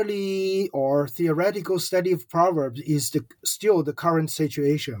scholarly or theoretical study of proverbs is still the current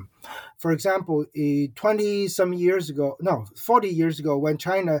situation. For example, 40 years ago, when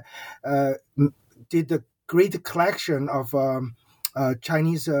China did the great collection of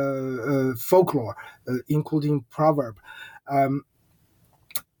Chinese folklore, including proverb,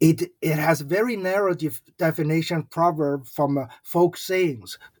 it has very narrow definition proverb from folk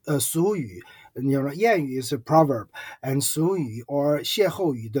sayings, 俗语. 谚语 is a proverb, and 俗语 or 歇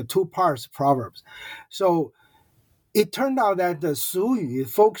后语, the two parts proverbs. So it turned out that the 俗语,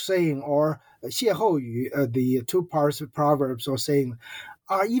 folk saying, or 歇后语, the two parts of proverbs or saying,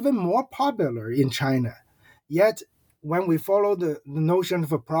 are even more popular in China. Yet, when we follow the notion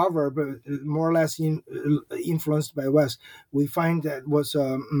of a proverb, more or less influenced by West, we find that was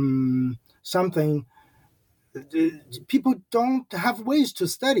something people don't have ways to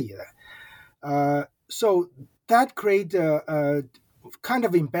study. So that created a kind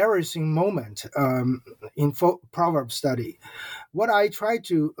of embarrassing moment in proverb study. What I try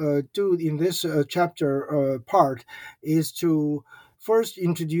to do in this chapter part is to first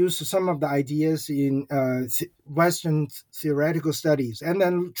introduce some of the ideas in Western theoretical studies, and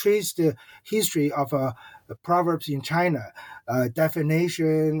then trace the history of proverbs in China,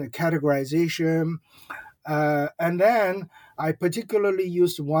 definition, categorization, and then I particularly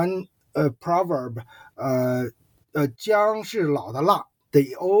used one proverb, 姜是老的辣.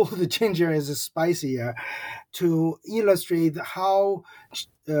 the old ginger is spicier, to illustrate how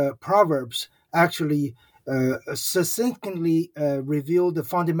proverbs actually succinctly reveal the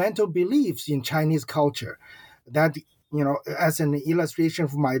fundamental beliefs in Chinese culture. That, as an illustration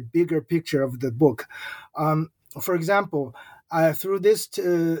for my bigger picture of the book. For example, through this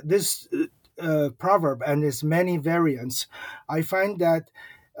proverb and its many variants, I find that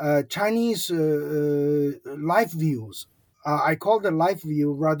Chinese life views, I call it life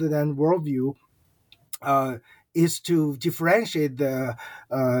view rather than worldview, is to differentiate the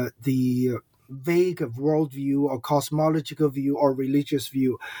vague worldview or cosmological view or religious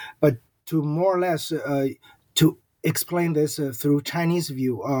view, but to more or less to explain this through Chinese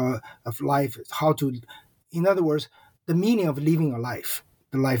view of life, how to, in other words, the meaning of living a life,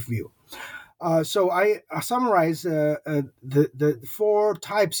 the life view. So I summarize the four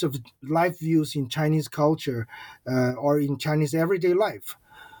types of life views in Chinese culture or in Chinese everyday life.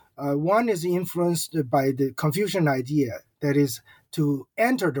 One is influenced by the Confucian idea, that is, to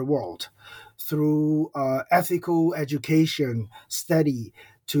enter the world through ethical education, study,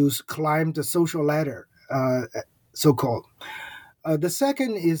 to climb the social ladder, so-called. The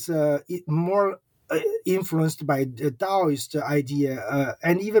second is more influenced by the Taoist idea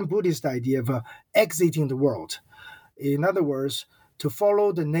and even Buddhist idea of exiting the world. In other words, to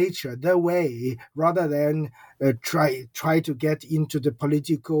follow the nature, the way, rather than try to get into the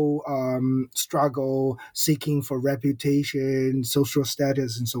political struggle, seeking for reputation, social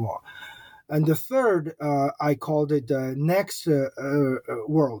status, and so on. And the third, I called it the next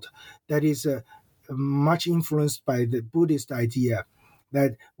world, that is much influenced by the Buddhist idea,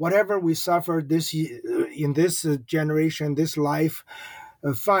 that whatever we suffer in this generation, this life,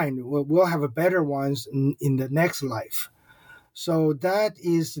 fine, we'll have a better ones in the next life. So that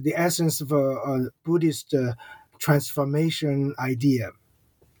is the essence of a Buddhist transformation idea.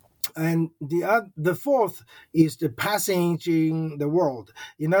 And the fourth is the passaging the world.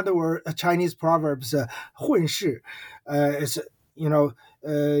 In other words, Chinese proverbs, 混世, is,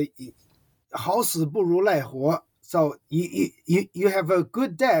 好死不如赖活. So you have a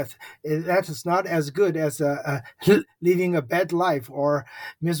good death. That is not as good as living a bad life or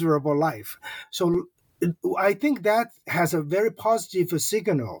miserable life. So I think that has a very positive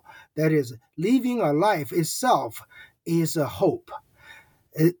signal. That is, living a life itself is a hope.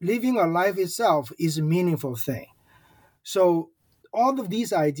 Living a life itself is a meaningful thing. So all of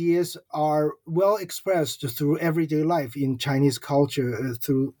these ideas are well expressed through everyday life in Chinese culture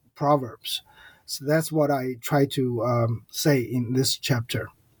through proverbs. So that's what I try to say in this chapter.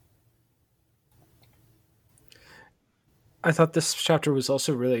 I thought this chapter was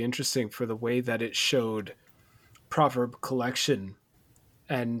also really interesting for the way that it showed proverb collection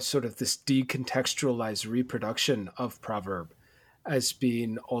and sort of this decontextualized reproduction of proverb as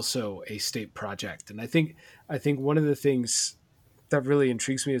being also a state project. And I think one of the things that really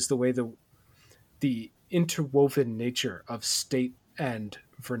intrigues me is the way the interwoven nature of state and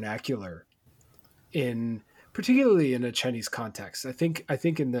vernacular, in particularly in a Chinese context. I think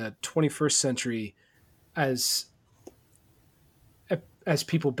in the 21st century, as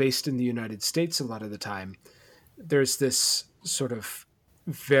people based in the United States, a lot of the time, there's this sort of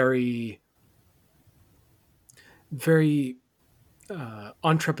very, very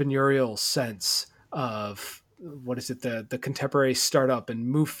entrepreneurial sense of, what is it, the contemporary startup and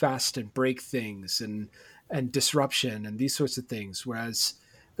move fast and break things and disruption and these sorts of things, whereas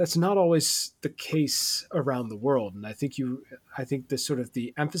that's not always the case around the world. And I think the sort of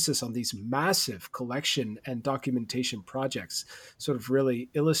the emphasis on these massive collection and documentation projects sort of really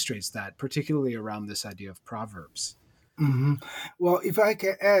illustrates that, particularly around this idea of proverbs. Mm-hmm. Well, if I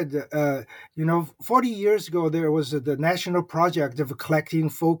can add, 40 years ago, there was the national project of collecting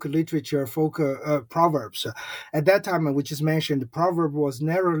folk literature, folk proverbs. At that time, which is mentioned, the proverb was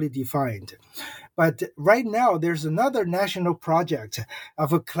narrowly defined. But right now, there's another national project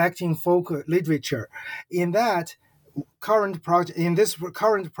of collecting folk literature. In this current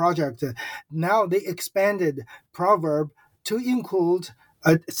project, now they expanded proverb to include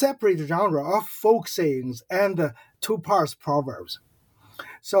a separate genre of folk sayings and two parts proverbs.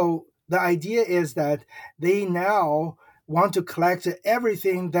 So the idea is that they now want to collect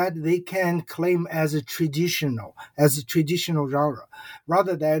everything that they can claim as a traditional genre,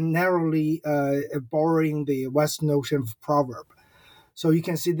 rather than narrowly borrowing the West notion of proverb. So you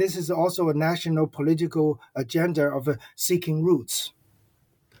can see this is also a national political agenda of seeking roots.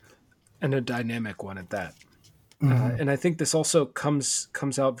 And a dynamic one at that. Mm-hmm. And I think this also comes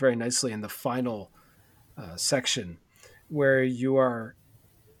out very nicely in the final section, where you are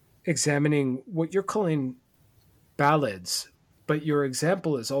examining what you're calling ballads, but your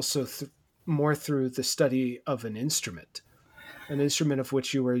example is also more through the study of an instrument of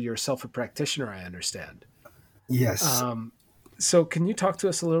which you were yourself a practitioner, I understand. Yes. So can you talk to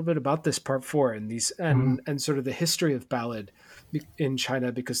us a little bit about this part 4 and these Mhm. and sort of the history of ballad in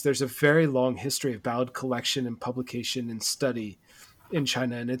China, because there's a very long history of ballad collection and publication and study in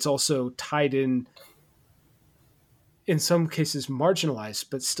China, and it's also tied in some cases marginalized,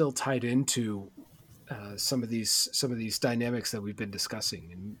 but still tied into some of these dynamics that we've been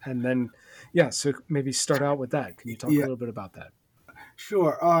discussing, and then so maybe start out with that. Can you talk a Yeah, little bit about that?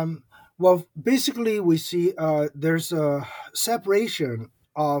 sure. Well, basically, we see there's a separation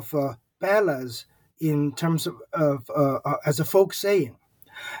of ballads in terms of as a folk saying,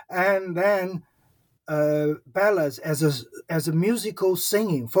 and then ballads as a musical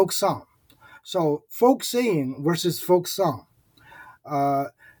singing, folk song. So folk saying versus folk song. Uh,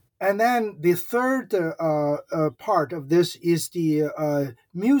 and then the third part of this is the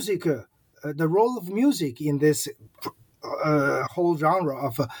music, the role of music in this whole genre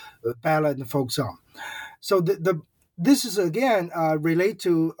of ballad and folk song. So this is again relate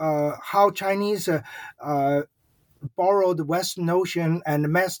to how Chinese borrowed Western notion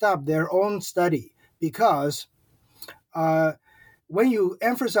and messed up their own study, because uh, when you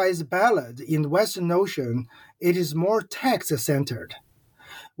emphasize ballad in Western notion, it is more text centered.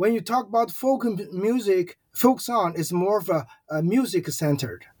 When you talk about folk music, folk song is more of a music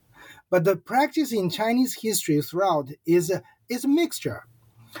centered. But the practice in Chinese history throughout is a mixture.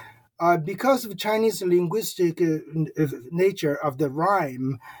 Because of Chinese linguistic nature of the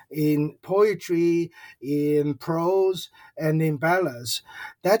rhyme in poetry, in prose, and in ballads,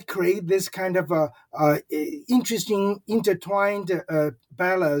 that create this kind of interesting intertwined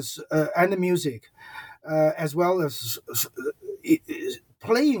ballads and music, as well as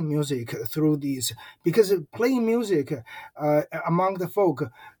playing music through these, because playing music among the folk,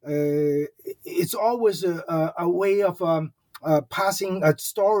 it's always a way of passing a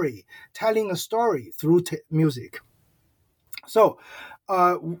story, telling a story through music. So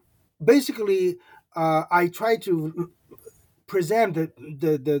basically, I try to present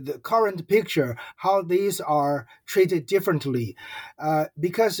the current picture, how these are treated differently.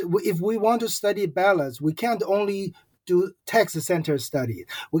 Because if we want to study ballads, we can't only do text-centered study.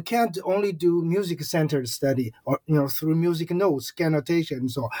 We can't only do music-centered study, or through music notes, annotation,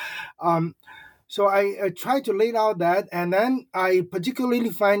 and so on. So I try to lay out that, and then I particularly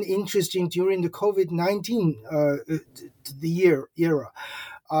find interesting during the COVID-19 the era.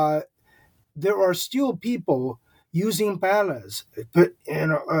 There are still people using ballads, but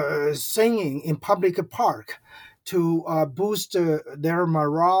singing in public park to boost their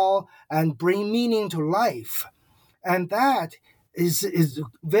morale and bring meaning to life, and that is a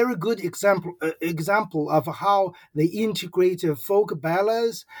very good example of how they integrate folk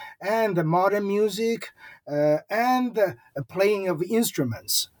ballads and the modern music and the playing of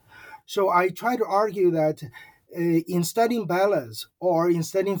instruments. So I try to argue that in studying ballads, or in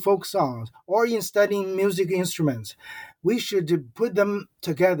studying folk songs, or in studying music instruments, we should put them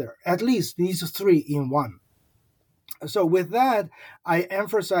together, at least these three in one. So with that, I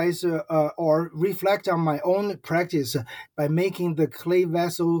emphasize or reflect on my own practice by making the clay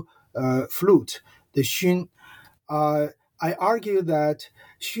vessel flute, the xun. I argue that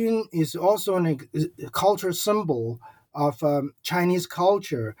xun is also a cultural symbol of Chinese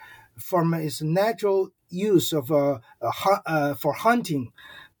culture, from its natural use of for hunting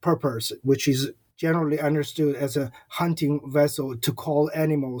purpose, which is generally understood as a hunting vessel to call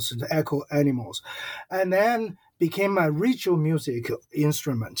animals, to echo animals, and then became a ritual music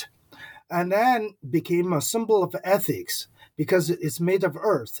instrument, and then became a symbol of ethics because it's made of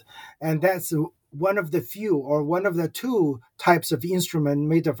earth, and that's one of the few or one of the two types of instrument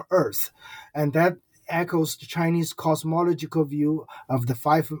made of earth, and that echoes the Chinese cosmological view of the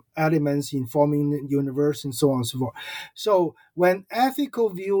five elements in forming the universe, and so on and so forth. So when ethical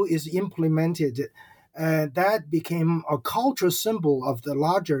view is implemented, that became a cultural symbol of the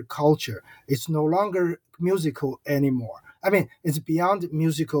larger culture. It's no longer musical anymore. I mean, it's beyond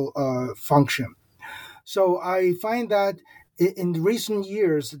musical function. So I find that in recent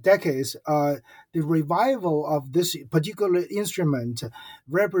years, decades, the revival of this particular instrument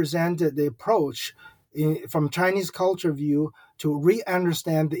represented the approach from Chinese culture view to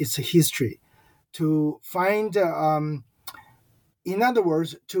re-understand its history, to find, in other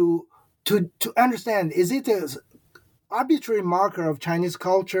words, to understand, is it an arbitrary marker of Chinese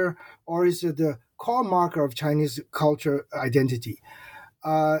culture, or is it the core marker of Chinese culture identity?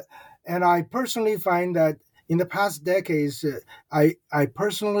 Uh, and I personally find that in the past decades, I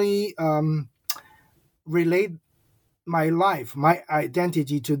personally relate my life, my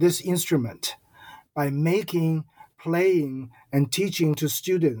identity to this instrument by making, playing, and teaching to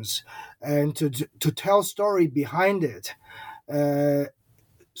students, and to tell story behind it. Uh,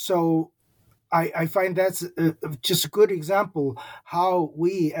 so I find that's just a good example how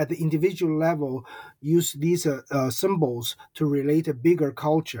we at the individual level use these symbols to relate a bigger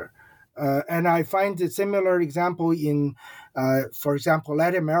culture. And I find a similar example in, for example,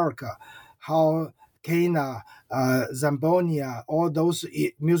 Latin America, how quena, zambonia, all those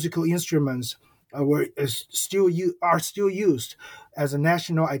musical instruments are still used as a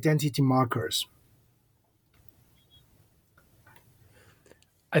national identity markers.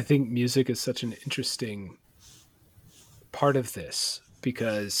 I think music is such an interesting part of this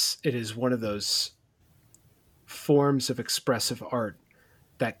because it is one of those forms of expressive art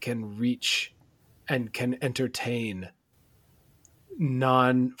that can reach and can entertain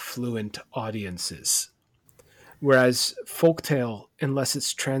non-fluent audiences. Whereas folktale, unless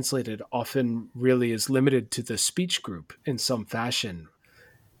it's translated, often really is limited to the speech group in some fashion.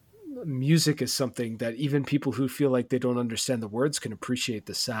 Music is something that even people who feel like they don't understand the words can appreciate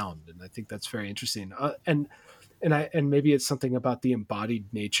the sound, and I think that's very interesting. And maybe it's something about the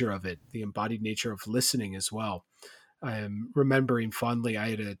embodied nature of it, the embodied nature of listening as well. I am remembering fondly, I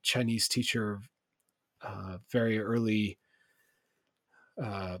had a Chinese teacher very early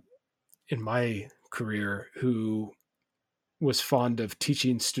uh, in my career who was fond of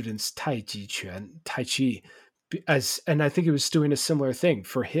teaching students Tai Chi, and I think he was doing a similar thing.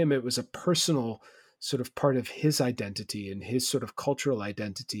 For him, it was a personal sort of part of his identity and his sort of cultural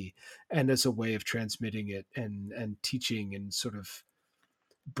identity, and as a way of transmitting it and teaching and sort of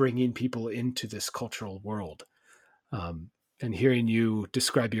bringing people into this cultural world. And hearing you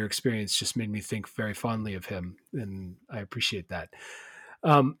describe your experience just made me think very fondly of him, and I appreciate that.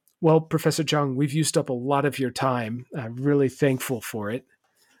 Well, Professor Zhang, we've used up a lot of your time. I'm really thankful for it.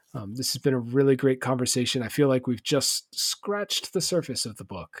 This has been a really great conversation. I feel like we've just scratched the surface of the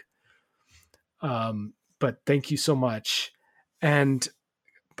book. But thank you so much. And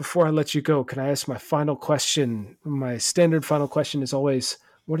before I let you go, can I ask my final question? My standard final question is always,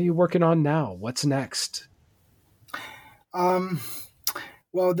 what are you working on now? What's next? Um,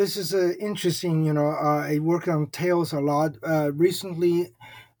 well, this is interesting. I work on tales a lot. Recently,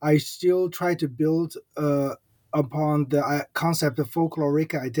 I still try to build upon the concept of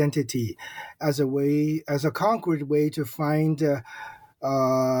folkloric identity as a concrete way to find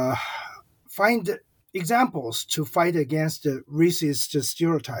examples to fight against racist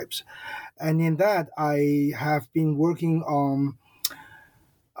stereotypes. And in that, I have been working on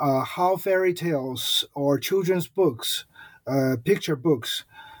how fairy tales or children's books, picture books,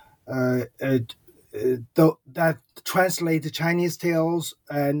 that translate the Chinese tales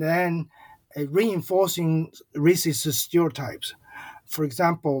and then reinforcing racist stereotypes. For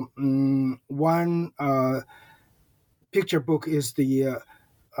example, one picture book is the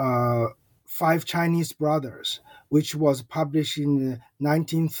Five Chinese Brothers, which was published in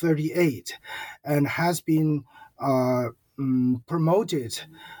 1938 and has been promoted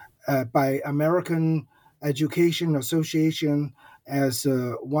by American Education Association as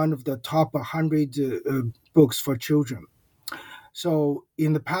one of the top 100 books for children. So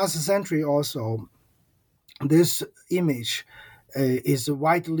in the past century also, this image is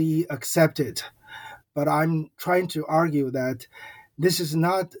widely accepted. But I'm trying to argue that this is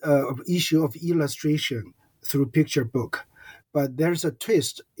not an issue of illustration through picture book, but there's a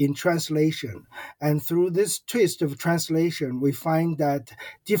twist in translation. And through this twist of translation, we find that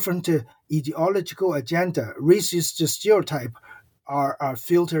different ideological agenda, racist stereotype are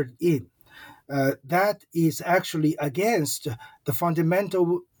filtered in. That is actually against the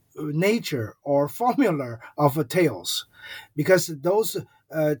fundamental nature or formula of tales, because those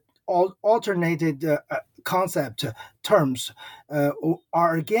alternated concept terms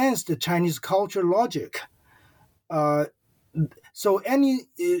are against the Chinese culture logic. So any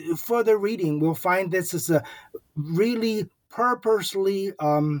further reading will find this is a really purposely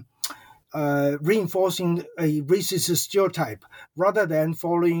reinforcing a racist stereotype rather than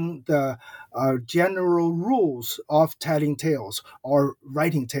following the general rules of telling tales or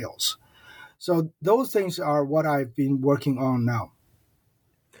writing tales. So those things are what I've been working on now.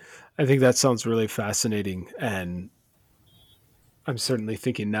 I think that sounds really fascinating. And I'm certainly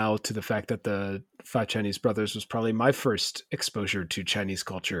thinking now to the fact that the Five Chinese Brothers was probably my first exposure to Chinese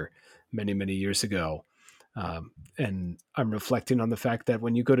culture many, many years ago. And I'm reflecting on the fact that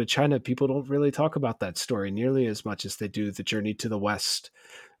when you go to China, people don't really talk about that story nearly as much as they do the Journey to the West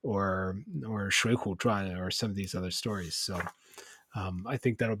or Shui Hu Zhuan or some of these other stories. So I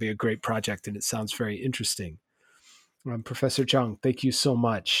think that'll be a great project, and it sounds very interesting. Professor Zhang, thank you so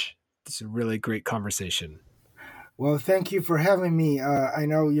much. It's a really great conversation. Well, thank you for having me. I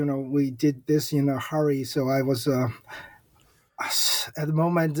know, we did this in a hurry, so I was at the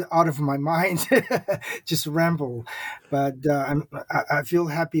moment out of my mind, just ramble. But I feel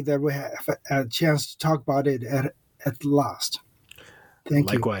happy that we have a chance to talk about it at last.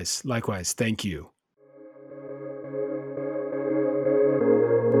 Thank you. Likewise. Thank you.